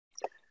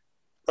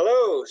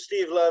Hello,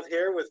 Steve Love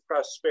here with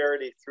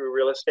Prosperity Through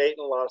Real Estate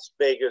in Las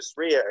Vegas,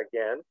 RIA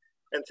again.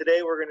 And today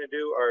we're going to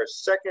do our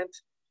second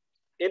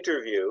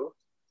interview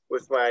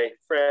with my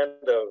friend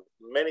of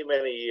many,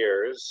 many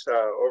years,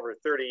 over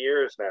 30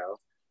 years now,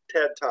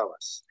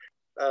 Ted.Thomas.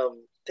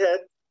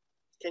 Ted,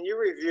 can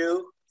you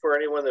review for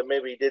anyone that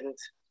maybe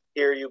didn't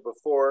hear you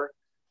before,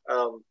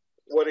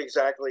 what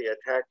exactly a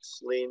tax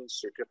lien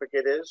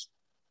certificate is?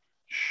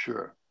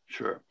 Sure.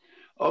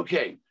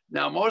 Okay.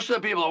 Now, most of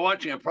the people are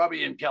watching are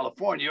probably in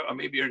California or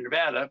maybe you're in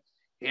Nevada.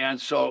 And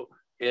so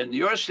in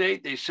your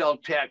state, they sell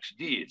tax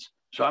deeds.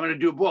 So I'm going to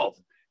do both.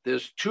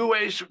 There's two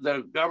ways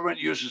the government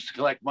uses to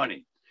collect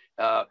money.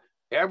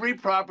 Every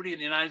property in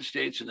the United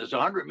States, and there's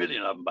 100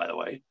 million of them, by the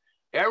way,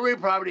 every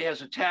property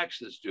has a tax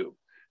that's due.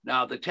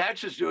 Now, the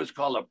tax that's due is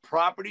called a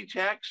property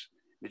tax.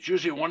 It's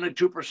usually 1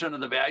 to 2% of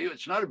the value.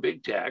 It's not a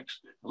big tax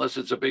unless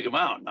it's a big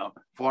amount. Now,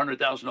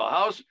 $400,000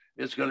 house,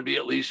 it's going to be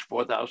at least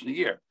 $4,000 a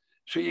year.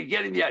 So you're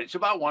getting the idea. It's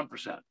about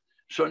 1%.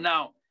 So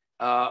now,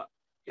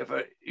 if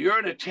you're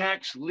in a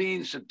tax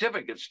lien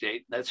certificate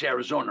state, that's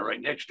Arizona right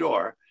next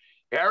door.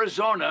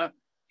 Arizona,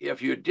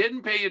 if you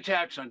didn't pay your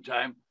tax on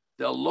time,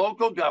 the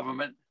local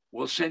government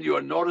will send you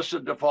a notice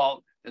of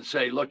default and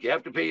say, look, you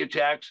have to pay your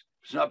tax.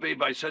 If it's not paid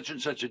by such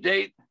and such a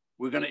date,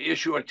 we're going to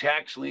issue a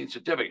tax lien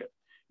certificate.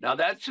 Now,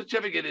 that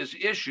certificate is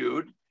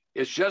issued.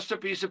 It's just a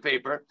piece of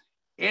paper.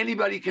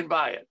 Anybody can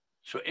buy it.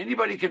 So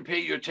anybody can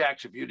pay your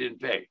tax if you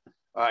didn't pay.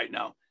 All right,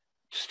 now,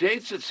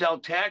 states that sell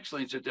tax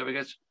lien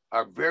certificates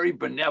are very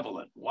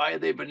benevolent. Why are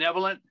they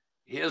benevolent?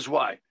 Here's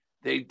why.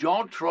 They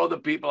don't throw the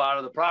people out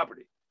of the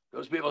property.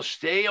 Those people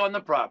stay on the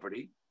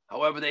property.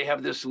 However, they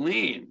have this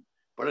lien,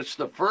 but it's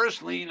the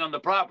first lien on the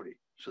property.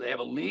 So they have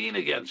a lien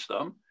against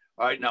them.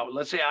 All right, now,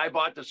 let's say I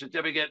bought the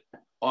certificate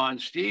on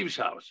Steve's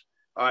house.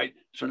 All right,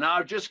 so now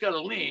I've just got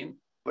a lien,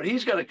 but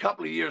he's got a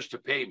couple of years to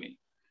pay me.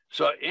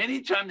 So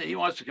anytime that he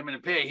wants to come in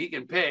and pay, he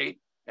can pay,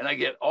 and I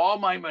get all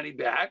my money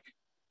back.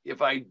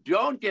 If I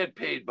don't get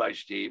paid by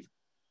Steve,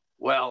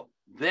 well,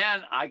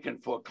 then I can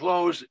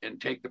foreclose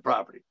and take the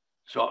property.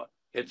 So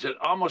it's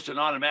almost an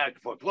automatic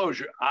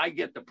foreclosure. I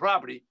get the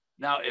property.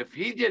 Now, if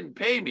he didn't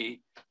pay me,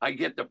 I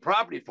get the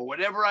property for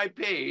whatever I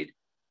paid,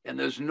 and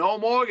there's no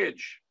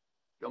mortgage.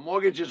 The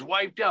mortgage is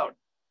wiped out.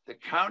 The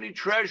county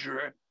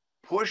treasurer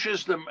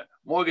pushes the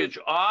mortgage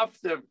off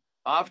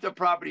the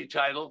property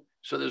title,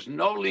 so there's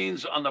no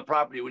liens on the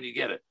property when you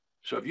get it.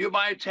 So if you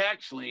buy a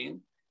tax lien,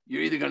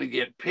 you're either going to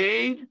get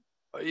paid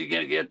or you're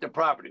going to get the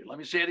property. Let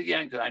me say it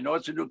again, because I know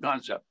it's a new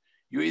concept.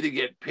 You either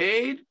get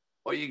paid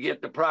or you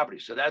get the property.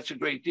 So that's a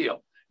great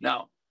deal.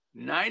 Now,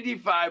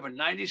 95 or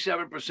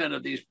 97%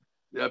 of these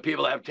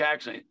people that have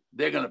tax liens,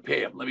 they're going to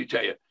pay them. Let me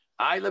tell you,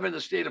 I live in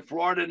the state of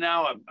Florida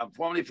now. I'm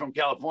formerly from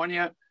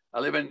California. I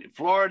live in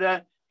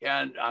Florida,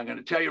 and I'm going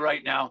to tell you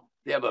right now,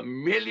 they have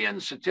 1 million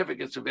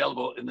certificates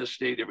available in this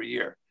state every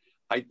year.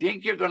 I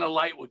think you're going to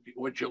like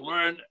what you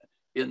learn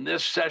in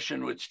this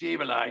session with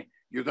Steve and I.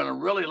 You're going to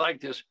really like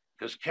this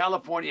because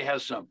California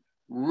has some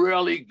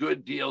really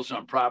good deals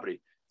on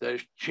property.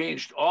 They've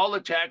changed all the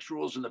tax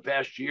rules in the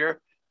past year.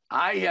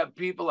 I have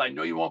people, I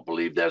know you won't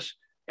believe this,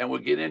 and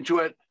we'll get into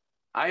it.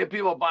 I have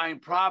people buying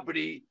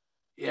property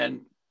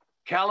in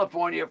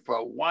California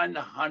for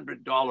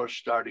 $100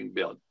 starting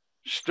bid.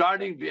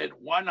 Starting bid,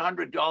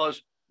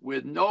 $100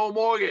 with no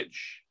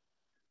mortgage.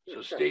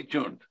 So stay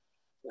tuned.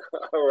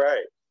 All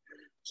right.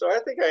 So I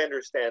think I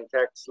understand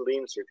tax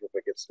lien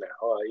certificates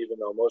now, even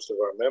though most of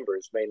our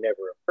members may never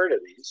have heard of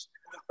these.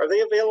 Are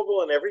they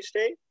available in every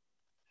state?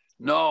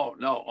 No.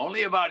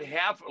 Only about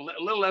half, a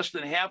little less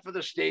than half of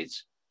the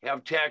states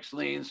have tax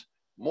liens.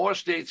 More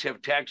states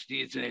have tax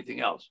deeds than anything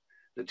else.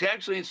 The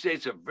tax lien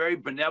states are very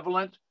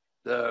benevolent.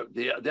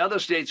 The other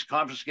states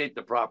confiscate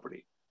the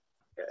property.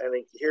 And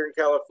here in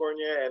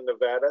California and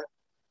Nevada?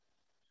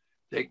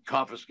 They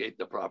confiscate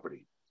the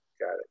property.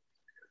 Got it.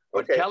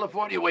 But okay.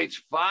 California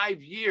waits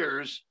 5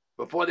 years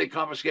before they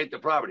confiscate the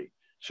property.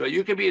 So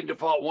you can be in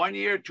default 1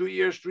 year, 2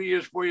 years, 3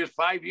 years, 4 years,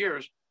 5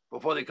 years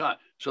before they come.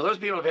 So those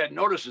people have had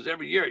notices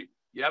every year.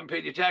 You haven't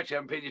paid your tax, you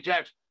haven't paid your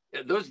tax.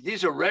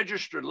 These are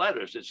registered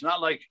letters. It's not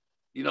like,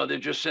 they're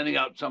just sending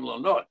out some little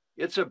note.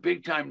 It's a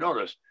big time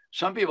notice.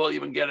 Some people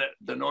even get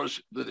the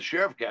notice that the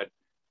sheriff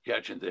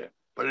catching there.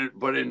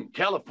 But in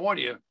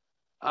California,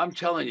 I'm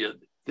telling you,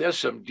 there's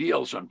some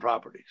deals on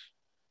properties.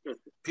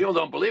 People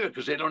don't believe it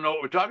because they don't know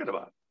what we're talking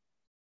about.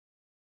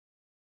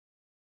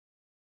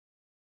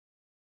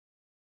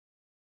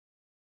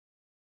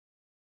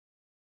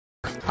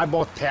 I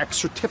bought tax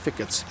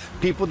certificates,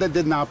 people that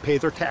did not pay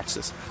their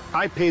taxes.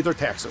 I paid their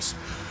taxes.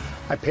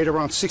 I paid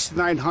around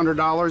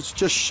 $6,900,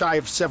 just shy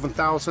of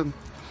 $7,000.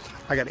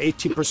 I got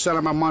 18%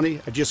 of my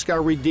money. I just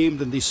got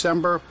redeemed in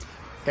December,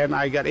 and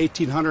I got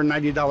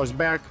 $1,890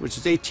 back, which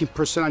is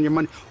 18% on your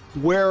money.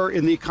 Where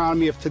in the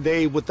economy of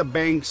today with the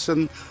banks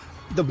and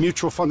the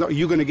mutual fund are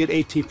you going to get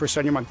 18%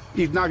 of your money?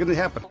 It's not going to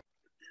happen.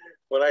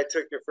 When I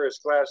took your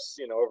first class,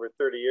 over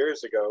 30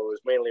 years ago, it was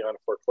mainly on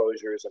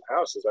foreclosures and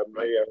houses.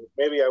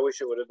 Maybe I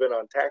wish it would have been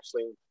on tax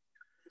lien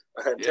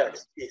on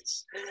tax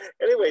deeds.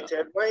 Anyway,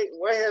 Ted, why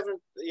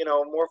haven't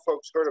more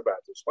folks heard about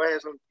this? Why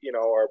hasn't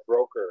our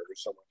broker or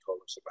someone told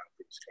us about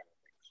these kind of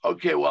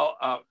things? Okay,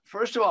 well,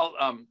 first of all,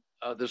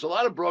 there's a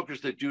lot of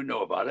brokers that do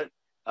know about it.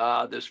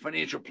 There's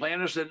financial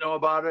planners that know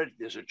about it.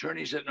 There's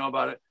attorneys that know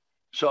about it.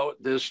 So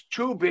there's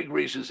two big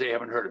reasons they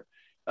haven't heard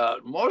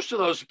it. Most of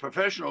those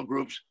professional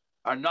groups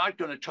are not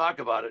going to talk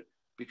about it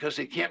because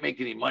they can't make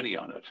any money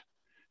on it.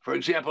 For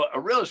example, a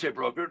real estate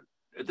broker,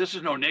 this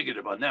is no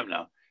negative on them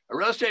now. A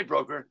real estate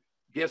broker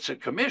gets a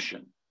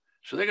commission.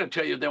 So they're going to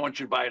tell you they want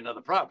you to buy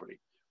another property.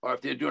 Or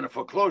if they're doing a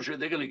foreclosure,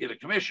 they're going to get a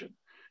commission.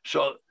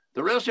 So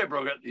the real estate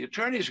broker, the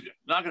attorney's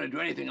not going to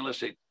do anything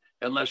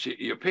unless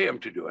you pay them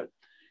to do it.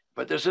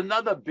 But there's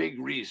another big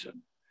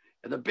reason.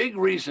 And the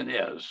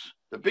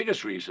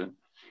biggest reason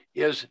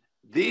is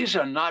these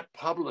are not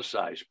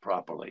publicized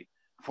properly.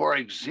 For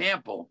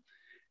example,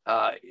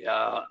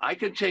 I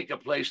could take a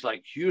place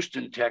like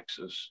Houston,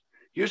 Texas.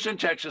 Houston,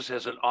 Texas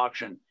has an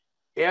auction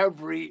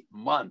every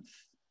month.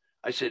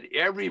 I said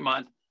every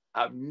month.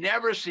 I've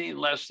never seen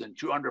less than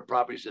 200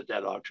 properties at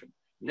that auction.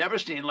 Never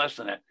seen less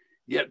than that.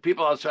 Yet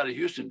people outside of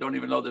Houston don't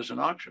even know there's an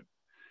auction.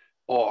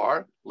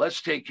 Or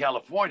let's take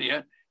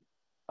California.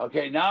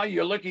 Okay, now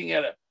you're looking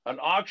at an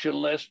auction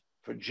list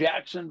for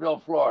Jacksonville,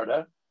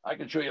 Florida. I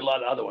can show you a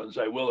lot of other ones.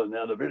 I will in the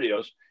other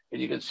videos.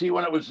 And you can see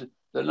when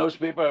the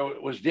newspaper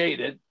was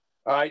dated.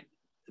 All right,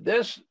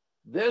 this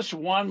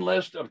one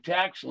list of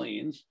tax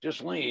liens,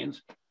 just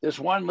liens, this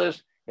one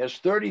list has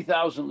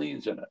 30,000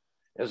 liens in it.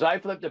 As I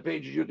flip the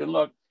pages, you can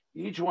look,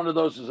 each one of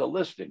those is a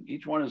listing.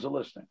 Each one is a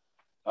listing.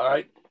 All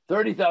right,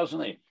 30,000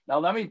 liens.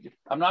 Now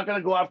I'm not going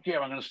to go off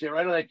camera. I'm going to stay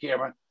right on that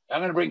camera. I'm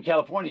going to bring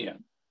California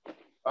in.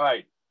 All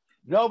right,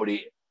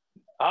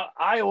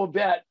 I will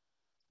bet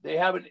they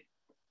haven't,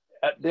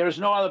 there's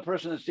no other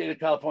person in the state of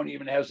California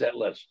even has that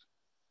list,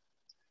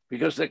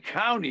 because the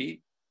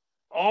county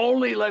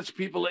only lets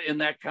people in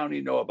that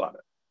county know about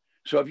it.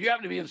 So if you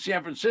happen to be in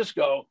San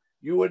Francisco,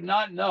 you would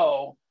not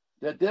know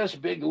that this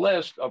big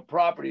list of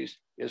properties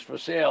is for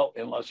sale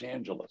in Los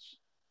Angeles.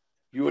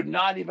 You would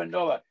not even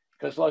know it,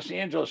 because Los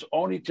Angeles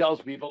only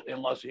tells people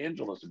in Los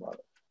Angeles about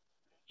it.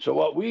 So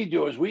what we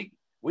do is we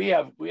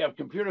have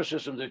computer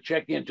systems that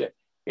check into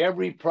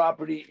every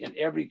property in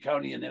every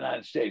county in the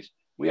United States.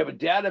 We have a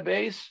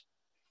database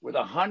with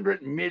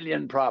 100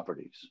 million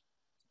properties.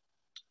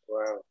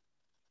 Wow.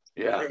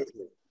 Yeah.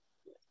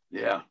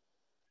 Yeah.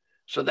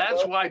 So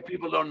that's why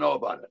people don't know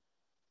about it.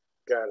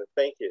 Got it.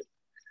 Thank you.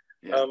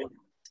 Yeah.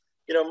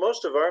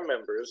 Most of our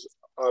members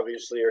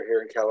obviously are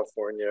here in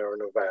California or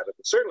Nevada,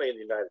 but certainly in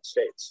the United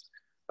States.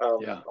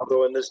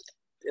 Although in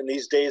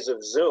these days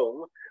of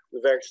Zoom,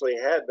 we've actually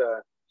had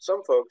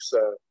some folks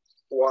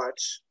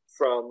watch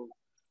from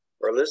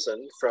or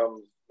listen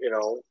from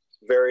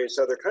various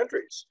other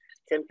countries.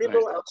 Can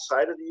people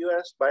outside of the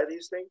U.S. buy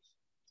these things?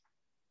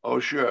 Oh,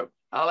 sure.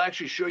 I'll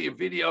actually show you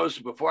videos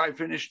before I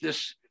finish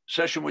this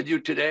session with you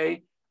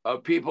today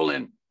of people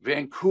in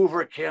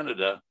Vancouver,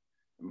 Canada,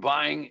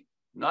 buying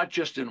not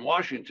just in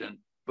Washington,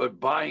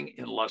 but buying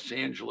in Los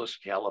Angeles,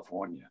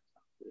 California.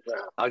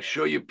 Wow. I'll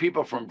show you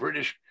people from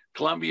British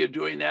Columbia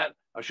doing that.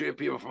 I'll show you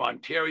people from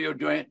Ontario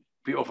doing it,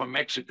 people from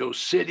Mexico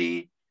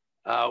City.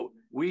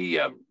 We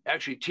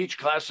actually teach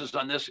classes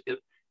on this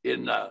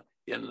in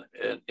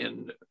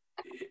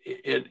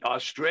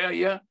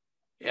Australia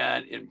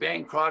and in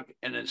Bangkok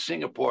and in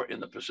Singapore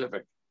in the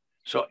Pacific.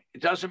 So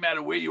it doesn't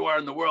matter where you are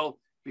in the world,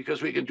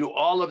 because we can do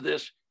all of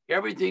this.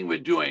 Everything we're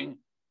doing,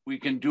 we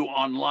can do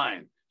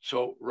online.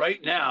 So right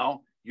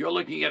now, you're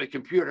looking at a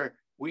computer.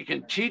 We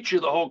can teach you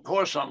the whole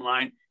course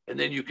online, and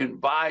then you can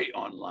buy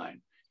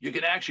online. You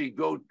can actually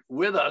go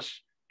with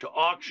us to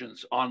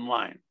auctions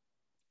online.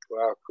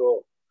 Wow,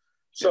 cool.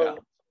 So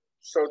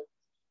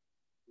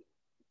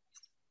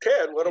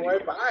Ted, what do I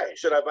buy?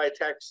 Should I buy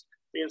tax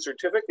lien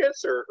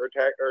certificates or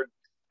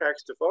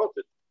tax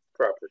defaulted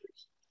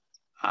properties?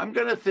 I'm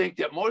going to think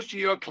that most of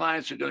your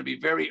clients are going to be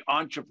very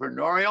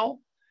entrepreneurial.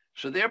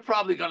 So they're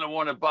probably going to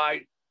want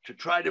to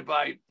try to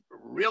buy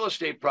real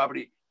estate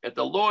property at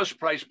the lowest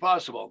price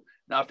possible.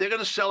 Now, if they're going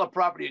to sell a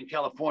property in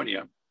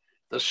California,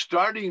 the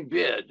starting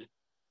bid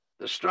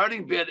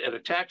at a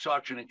tax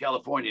auction in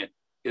California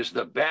is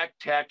the back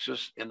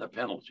taxes and the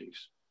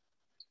penalties.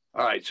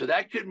 All right, so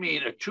that could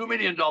mean a $2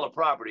 million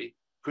property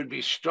could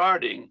be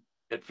starting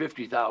at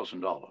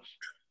 $50,000.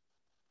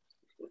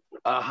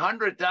 A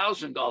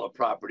 $100,000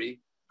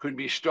 property could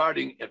be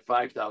starting at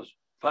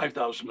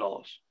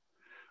 $5,000.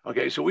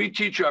 Okay, so we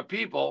teach our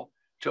people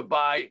to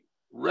buy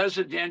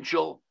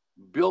residential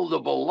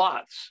buildable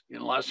lots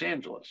in Los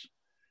Angeles,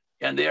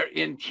 and they're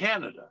in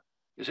Canada.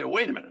 You say,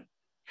 wait a minute,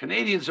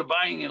 Canadians are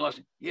buying in Los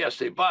Angeles. Yes,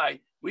 they buy.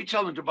 We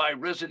tell them to buy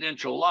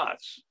residential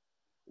lots.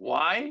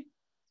 Why?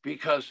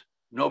 Because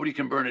nobody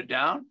can burn it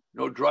down.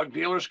 No drug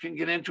dealers can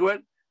get into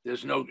it.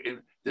 There's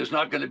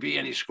not going to be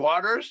any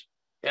squatters.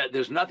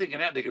 There's nothing in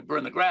that. They could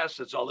burn the grass.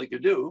 That's all they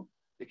could do.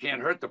 They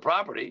can't hurt the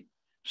property.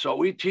 So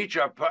we teach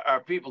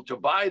our people to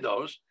buy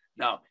those.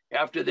 Now,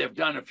 after they've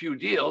done a few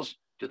deals,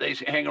 do they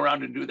hang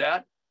around and do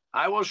that?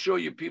 I will show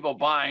you people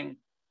buying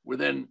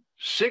within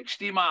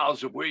 60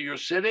 miles of where you're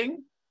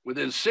sitting,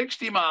 within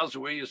 60 miles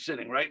of where you're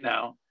sitting right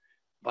now,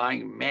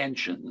 buying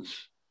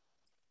mansions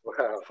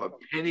for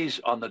pennies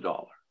on the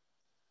dollar.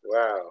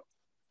 Wow.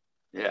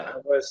 Yeah. I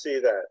want to see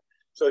that.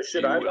 So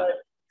should I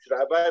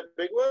buy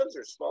big ones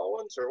or small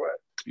ones or what?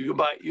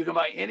 You can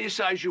buy any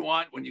size you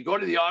want. When you go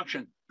to the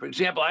auction, for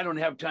example, I don't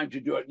have time to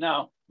do it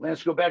now.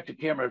 Let's go back to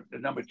camera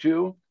number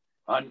 2.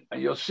 And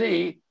you'll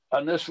see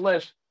on this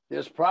list,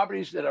 there's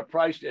properties that are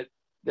priced at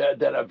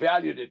that are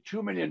valued at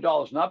 $2 million,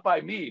 not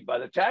by me, by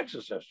the tax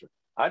assessor.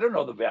 I don't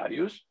know the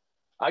values.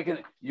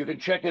 You can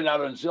check it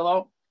out on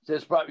Zillow.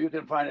 You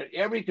can find it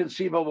every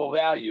conceivable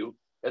value.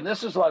 And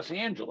this is Los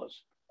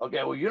Angeles.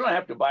 Okay, well, you don't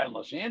have to buy in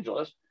Los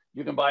Angeles.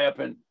 You can buy up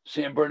in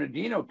San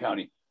Bernardino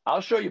County.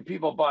 I'll show you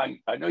people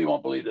buying. I know you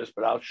won't believe this,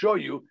 but I'll show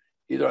you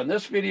either on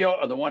this video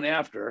or the one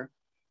after.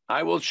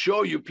 I will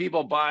show you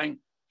people buying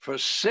for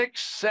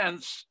 6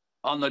 cents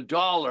on the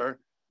dollar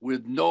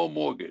with no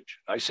mortgage.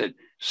 I said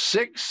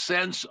 6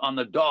 cents on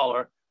the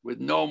dollar with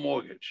no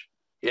mortgage.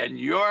 And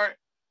you're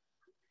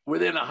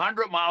within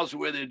 100 miles of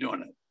where they're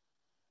doing it.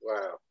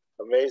 Wow,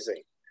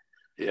 amazing.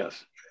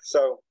 Yes.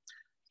 So,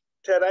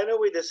 Ted, I know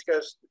we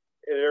discussed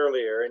it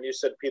earlier, and you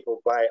said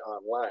people buy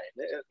online.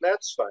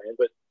 That's fine,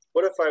 but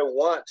what if I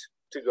want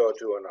to go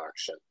to an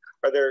auction?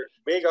 Are there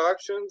big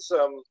auctions?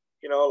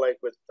 You know, like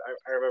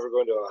I remember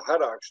going to a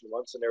HUD auction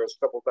once, and there was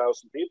a couple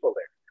thousand people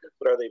there.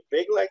 But are they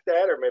big like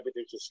that, or maybe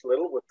they're just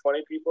little with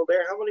 20 people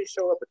there? How many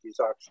show up at these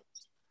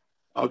auctions?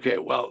 Okay,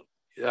 well,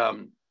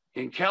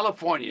 in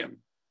California,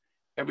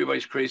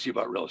 everybody's crazy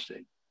about real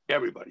estate.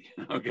 Everybody.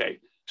 Okay,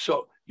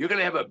 so you're going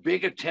to have a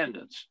big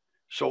attendance.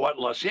 So what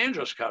Los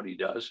Angeles County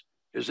does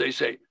is they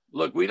say,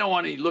 look, we don't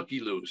want any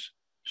looky-loos.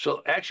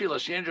 So actually,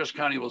 Los Angeles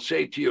County will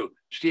say to you,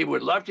 Steve,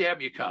 we'd love to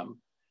have you come,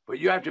 but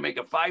you have to make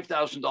a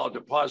 $5,000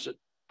 deposit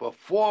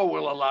before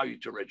we'll allow you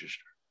to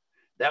register.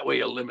 That way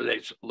it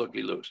eliminates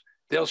looky-loos.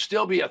 There'll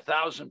still be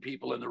 1,000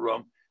 people in the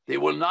room. They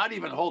will not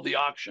even hold the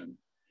auction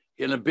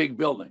in a big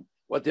building.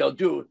 What they'll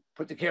do,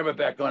 put the camera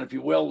back on, if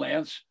you will,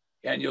 Lance,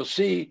 and you'll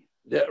see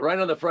that right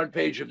on the front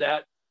page of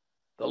that,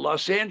 the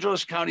Los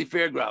Angeles County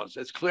Fairgrounds.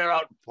 That's clear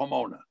out in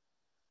Pomona.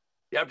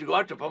 You have to go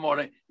out to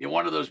Pomona in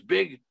one of those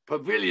big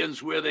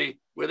pavilions where they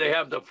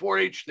have the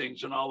 4-H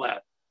things and all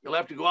that. You'll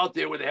have to go out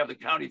there where they have the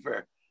county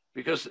fair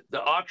because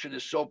the auction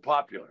is so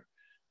popular.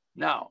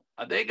 Now,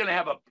 are they going to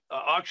have an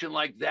auction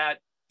like that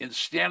in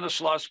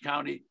Stanislaus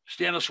County?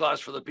 Stanislaus,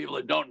 for the people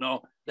that don't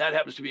know, that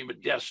happens to be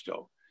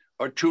Modesto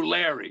or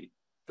Tulare.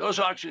 Those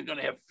auctions are going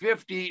to have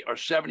 50 or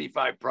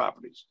 75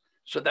 properties.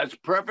 So that's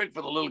perfect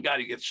for the little guy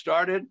to get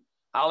started.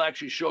 I'll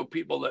actually show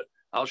people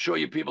I'll show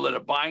you people that are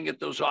buying at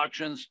those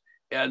auctions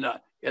and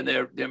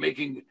they're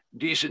making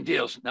decent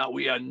deals. Now,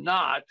 we are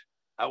not,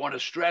 I want to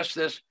stress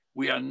this,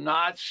 we are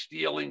not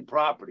stealing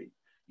property.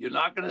 You're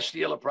not going to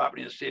steal a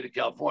property in the state of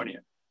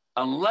California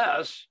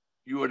unless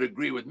you would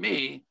agree with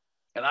me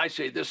and I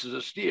say this is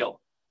a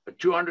steal. A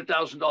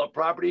 $200,000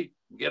 property,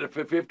 get it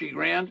for 50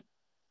 grand,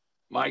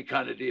 my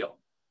kind of deal.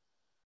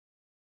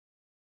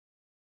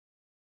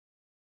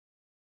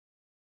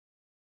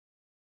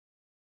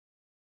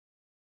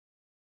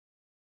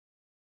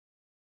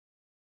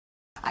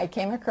 I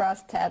came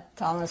across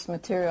Ted.Thomas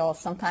material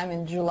sometime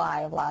in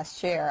July of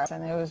last year,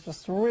 and it was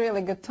just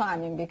really good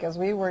timing because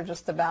we were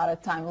just about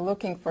at time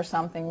looking for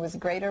something with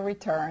greater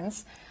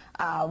returns,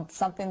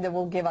 something that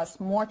will give us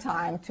more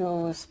time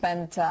to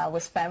spend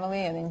with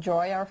family and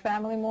enjoy our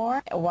family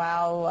more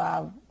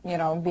while, you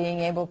know, being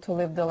able to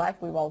live the life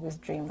we've always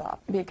dreamed of.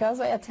 Because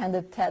I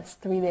attended Ted's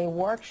 3-day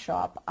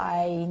workshop,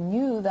 I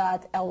knew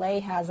that LA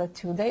has a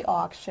 2-day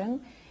auction.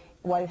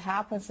 What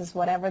happens is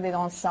whatever they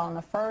don't sell on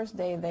the first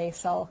day, they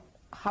sell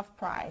half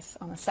price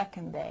on the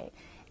second day,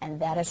 and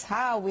that is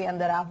how we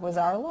ended up with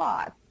our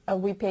lot.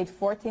 We paid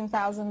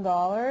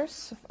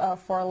 $14,000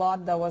 for a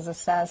lot that was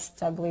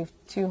assessed, I believe,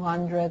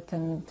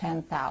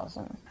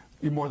 $210,000.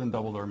 You more than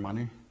doubled our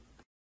money.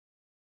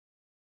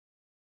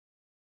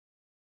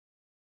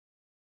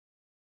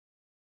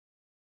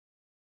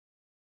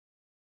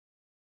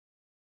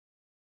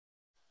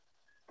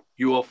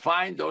 You will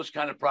find those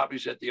kind of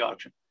properties at the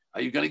auction.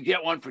 Are you going to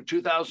get one for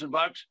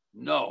 $2,000?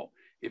 No.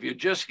 If you're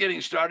just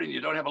getting started and you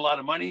don't have a lot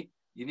of money,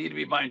 you need to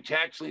be buying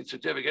tax lien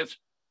certificates,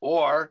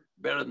 or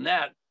better than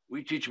that,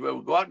 we teach you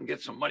to go out and get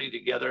some money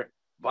together,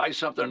 buy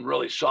something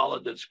really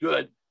solid that's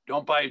good.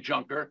 Don't buy a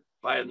junker,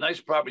 buy a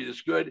nice property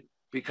that's good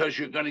because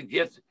you've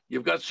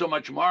got so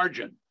much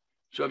margin.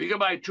 So if you can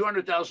buy a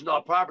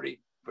 $200,000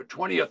 property for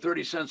 20 or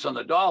 30 cents on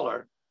the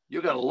dollar,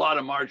 you've got a lot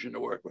of margin to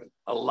work with,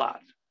 a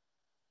lot.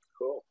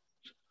 Cool.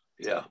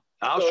 Yeah,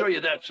 I'll show you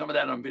some of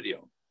that on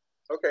video.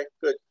 Okay,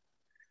 good.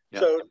 Yeah.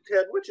 So,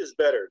 Ted, which is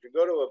better, to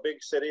go to a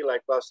big city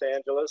like Los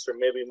Angeles or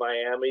maybe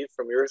Miami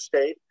from your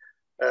state,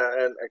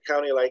 and a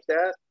county like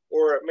that,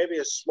 or maybe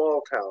a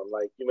small town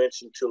like you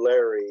mentioned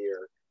Tulare,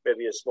 or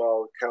maybe a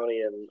small county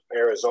in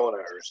Arizona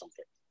or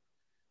something?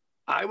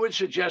 I would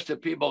suggest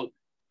that people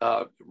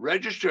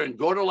register and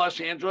go to Los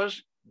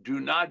Angeles.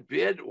 Do not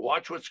bid.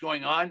 Watch what's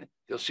going on.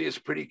 You'll see it's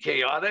pretty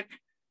chaotic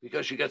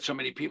because you got so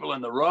many people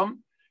in the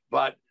room.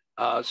 But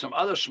some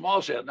other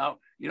small sales. Now,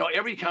 you know,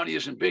 every county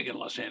isn't big in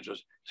Los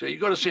Angeles. So you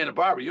go to Santa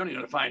Barbara, you're only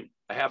going to find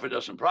a half a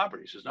dozen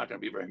properties. There's not going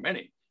to be very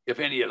many, if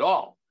any at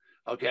all.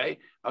 Okay.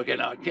 Okay.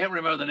 Now I can't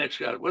remember the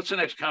next. What's the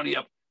next county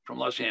up from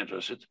Los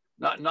Angeles? It's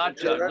not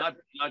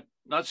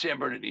San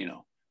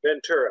Bernardino.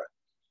 Ventura.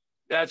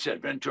 That's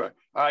it, Ventura.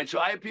 All right. So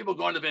I have people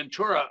going to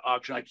Ventura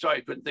auction. I'm sorry,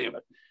 I couldn't think of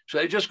it. So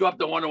they just go up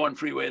the 101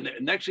 freeway, and the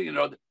next thing you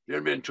know, they're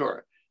in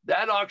Ventura.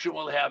 That auction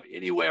will have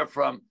anywhere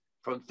from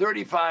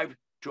 35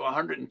 to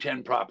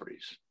 110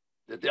 properties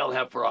that they'll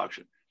have for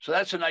auction. So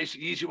that's a nice,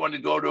 easy one to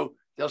go to.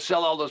 They'll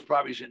sell all those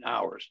properties in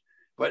hours.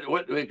 But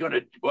what we're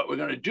going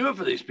to do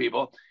for these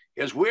people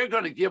is we're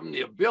going to give them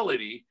the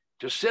ability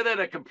to sit at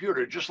a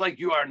computer just like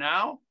you are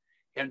now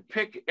and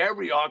pick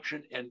every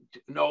auction and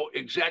know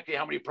exactly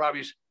how many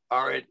properties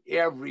are at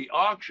every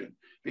auction,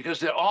 because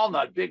they're all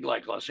not big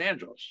like Los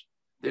Angeles.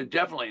 They're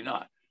definitely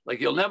not. Like,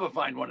 you'll never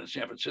find one in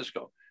San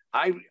Francisco.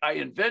 I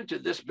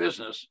invented this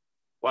business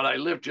while I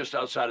lived just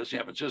outside of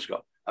San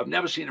Francisco. I've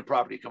never seen a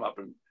property come up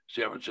in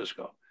San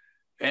Francisco.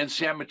 And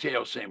San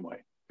Mateo, same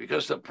way.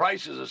 Because the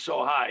prices are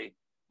so high,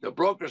 the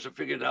brokers have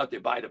figured out they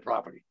buy the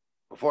property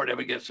before it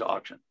ever gets to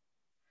auction.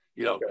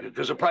 You know,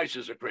 because the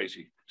prices are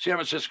crazy. San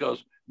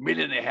Francisco's $1.5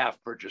 million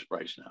purchase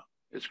price now.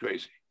 It's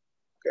crazy.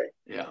 Okay.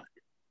 Yeah.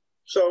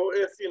 So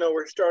if, you know,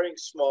 we're starting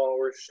small,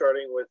 we're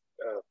starting with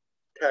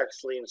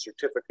tax lien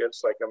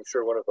certificates, like I'm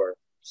sure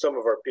some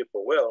of our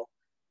people will.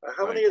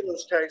 How many of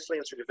those tax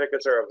lien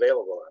certificates are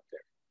available out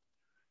there?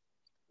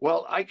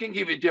 Well, I can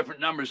give you different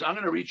numbers. I'm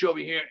going to reach over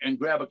here and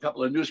grab a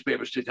couple of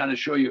newspapers to kind of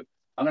show you.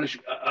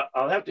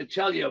 I'll have to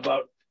tell you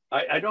about,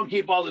 I don't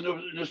keep all the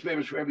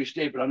newspapers for every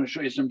state, but I'm going to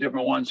show you some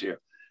different ones here.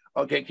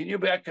 Okay, can you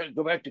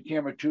go back to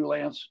camera 2,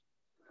 Lance?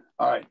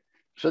 All right.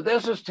 So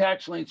this is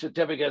tax lien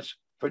certificates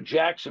for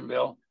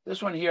Jacksonville.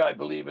 This one here, I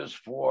believe, is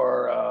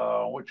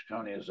for, which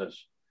county is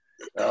this?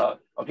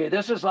 Okay,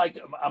 this is like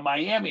a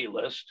Miami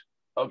list,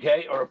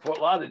 okay, or a Fort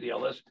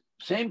Lauderdale list.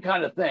 Same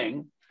kind of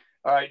thing.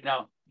 All right,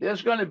 now,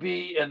 there's going to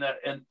be,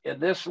 in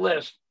this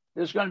list,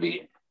 there's going to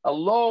be a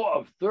low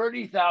of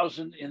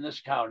 30,000 in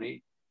this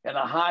county and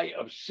a high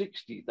of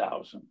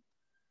 60,000.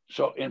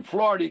 So in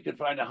Florida, you could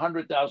find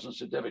 100,000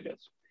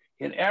 certificates.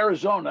 In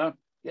Arizona,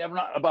 they have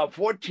about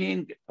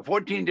 14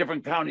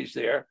 different counties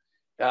there.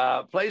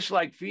 Place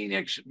like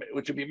Phoenix,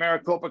 which would be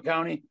Maricopa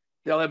County,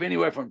 they'll have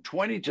anywhere from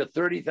 20 to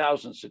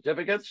 30,000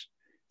 certificates.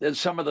 Then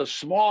some of the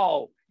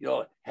small, you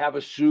know,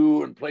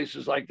 Havasu and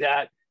places like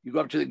that, you go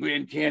up to the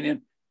Grand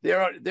Canyon,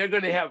 they're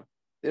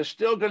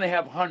still going to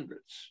have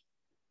hundreds,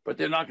 but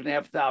they're not going to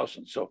have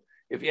thousands. So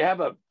if you have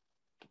a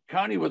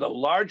county with a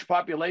large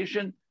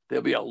population,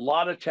 there'll be a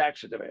lot of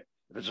tax certificates.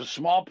 If it's a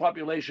small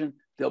population,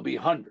 there'll be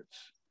hundreds.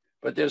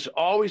 But there's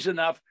always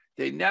enough.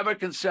 They never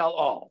can sell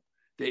all.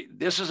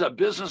 This is a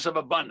business of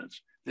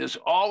abundance. There's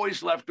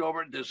always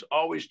leftover. There's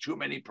always too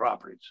many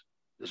properties.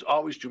 There's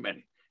always too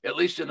many, at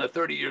least in the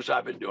 30 years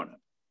I've been doing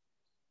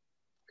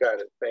it. Got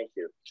it. Thank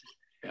you.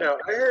 Yeah. Now,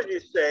 I heard you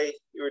say,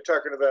 you were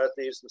talking about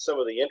these and some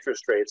of the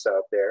interest rates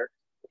out there.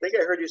 I think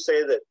I heard you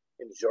say that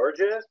in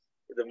Georgia,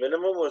 the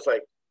minimum was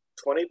like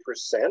 20%.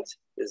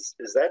 Is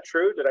that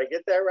true? Did I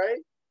get that right?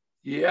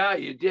 Yeah,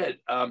 you did.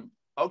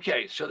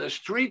 Okay, so there's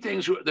 3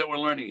 things that we're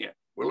learning here.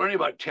 We're learning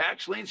about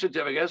tax lien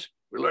certificates.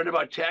 We're learning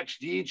about tax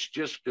deeds,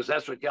 just because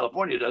that's what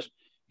California does.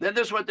 Then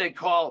there's what they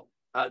call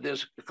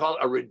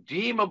a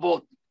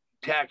redeemable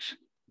tax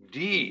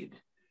deed.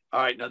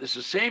 All right, now this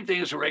is the same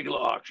thing as a regular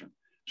auction.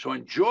 So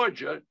in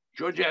Georgia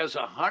has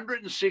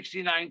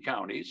 169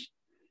 counties.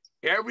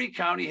 Every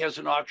county has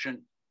an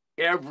auction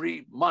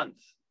every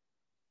month.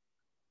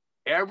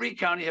 Every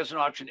county has an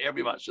auction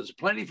every month. So there's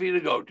plenty for you to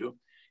go to.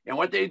 And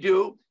what they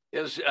do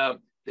is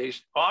they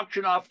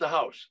auction off the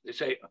house. They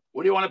say,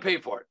 what do you want to pay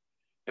for it?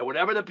 And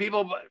whatever the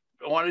people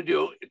want to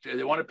do,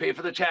 they want to pay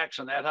for the tax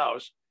on that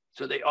house.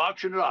 So they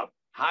auction it off.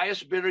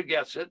 Highest bidder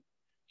gets it.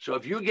 So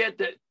if you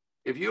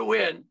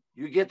win,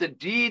 you get the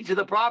deed to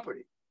the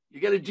property. You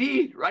get a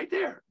deed right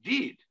there,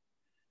 deed.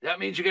 That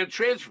means you get to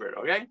transfer it,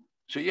 okay?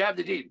 So you have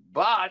the deed,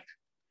 but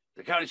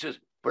the county says,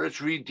 but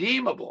it's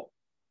redeemable.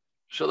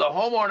 So the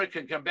homeowner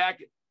can come back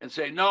and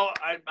say, no,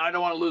 I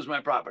don't want to lose my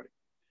property.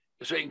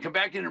 So you can come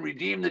back in and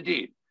redeem the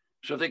deed.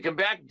 So if they come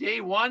back day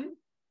 1,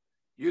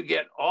 you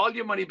get all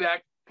your money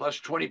back plus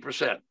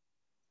 20%.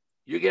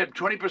 You get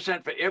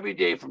 20% for every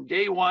day from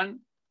day 1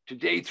 to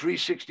day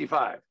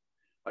 365.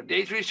 On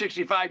day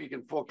 365, you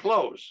can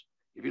foreclose.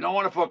 If you don't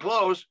want to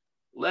foreclose,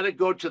 let it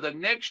go to the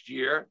next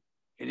year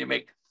and you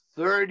make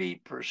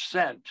 30%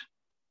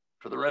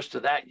 for the rest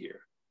of that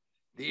year.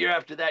 The year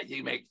after that,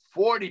 you make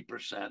 40%.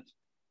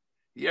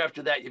 The year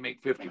after that, you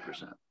make 50%.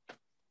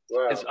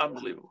 Wow. It's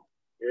unbelievable.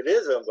 It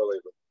is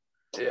unbelievable.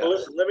 Yeah. Well,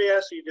 listen, let me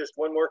ask you just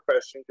one more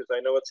question because I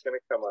know it's going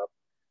to come up.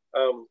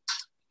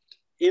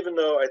 Even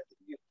though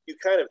you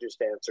kind of just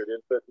answered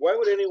it, but why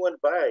would anyone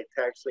buy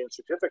tax lien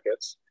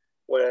certificates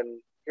when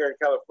here in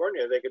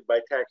California they could buy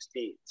tax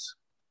deeds?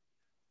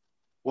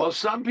 Well,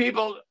 some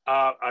people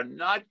are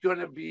not going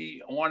to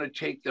want to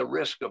take the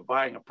risk of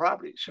buying a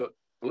property. So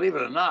believe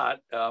it or not,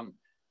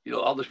 you know,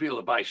 all those people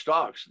that buy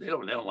stocks, they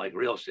don't like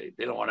real estate.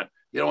 They don't want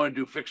to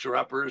do fixer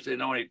uppers. They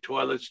don't want any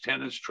toilets,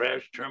 tenants,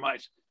 trash,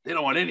 termites. They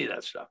don't want any of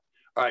that stuff.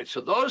 All right.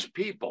 So those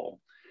people,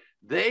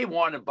 they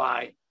want to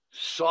buy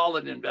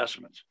solid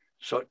investments.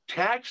 So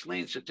tax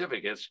lien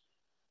certificates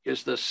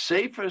is the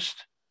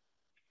safest,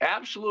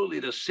 absolutely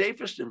the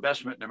safest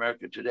investment in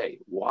America today.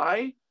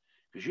 Why?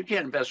 Because you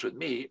can't invest with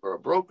me or a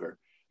broker.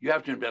 You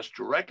have to invest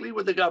directly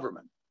with the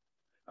government.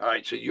 All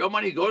right. So your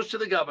money goes to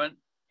the government,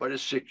 but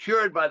it's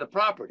secured by the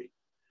property.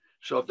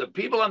 So if the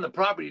people on the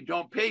property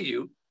don't pay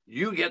you,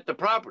 you get the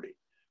property.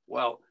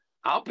 Well,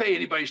 I'll pay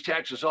anybody's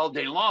taxes all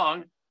day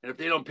long. And if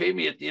they don't pay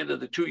me at the end of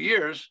the 2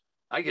 years,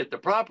 I get the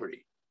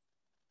property.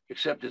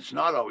 Except it's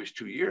not always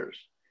 2 years.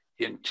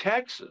 In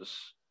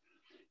Texas,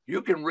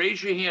 you can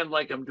raise your hand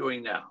like I'm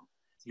doing now.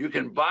 You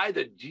can buy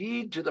the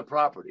deed to the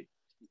property.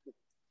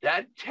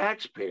 That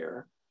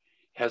taxpayer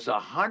has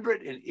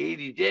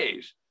 180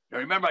 days. Now,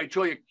 remember, I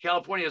told you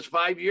California has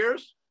 5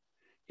 years.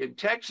 In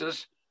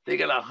Texas, they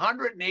get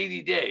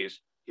 180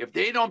 days. If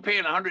they don't pay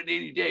in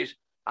 180 days,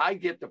 I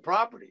get the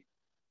property.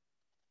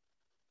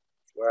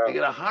 Wow. They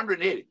get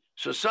 180.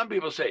 So some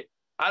people say,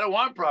 I don't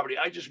want property.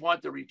 I just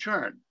want the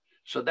return.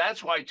 So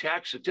that's why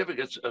tax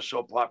certificates are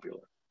so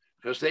popular,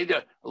 because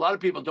a lot of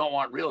people don't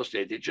want real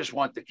estate. They just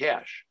want the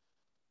cash.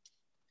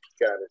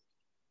 Got it.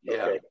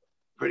 Yeah, okay.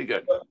 Pretty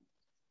good.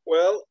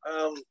 Well,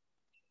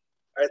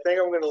 I think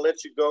I'm going to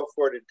let you go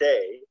for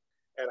today.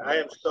 And I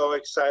am so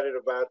excited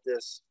about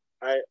this.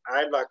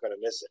 I'm not going to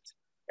miss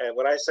it. And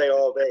when I say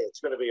all day, it's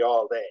going to be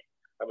all day.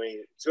 I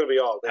mean, it's going to be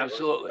all day.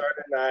 Absolutely. We're going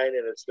to start at 9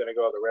 and it's going to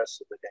go the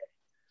rest of the day.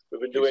 We've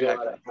been doing a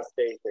lot of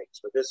half-day things,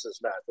 but this is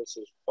not. This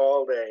is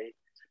all day,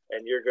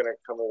 and you're going to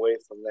come away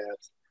from that.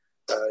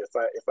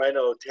 If I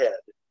know Ted,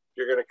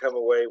 you're going to come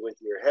away with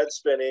your head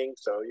spinning,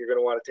 so you're going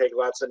to want to take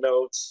lots of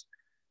notes,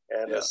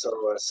 and so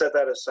set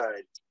that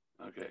aside.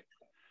 Okay.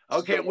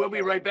 Okay, we'll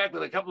be right back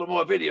with a couple of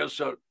more videos,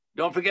 so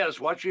don't forget us.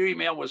 Watch your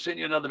email. We'll send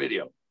you another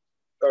video.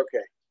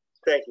 Okay.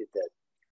 Thank you, Ted.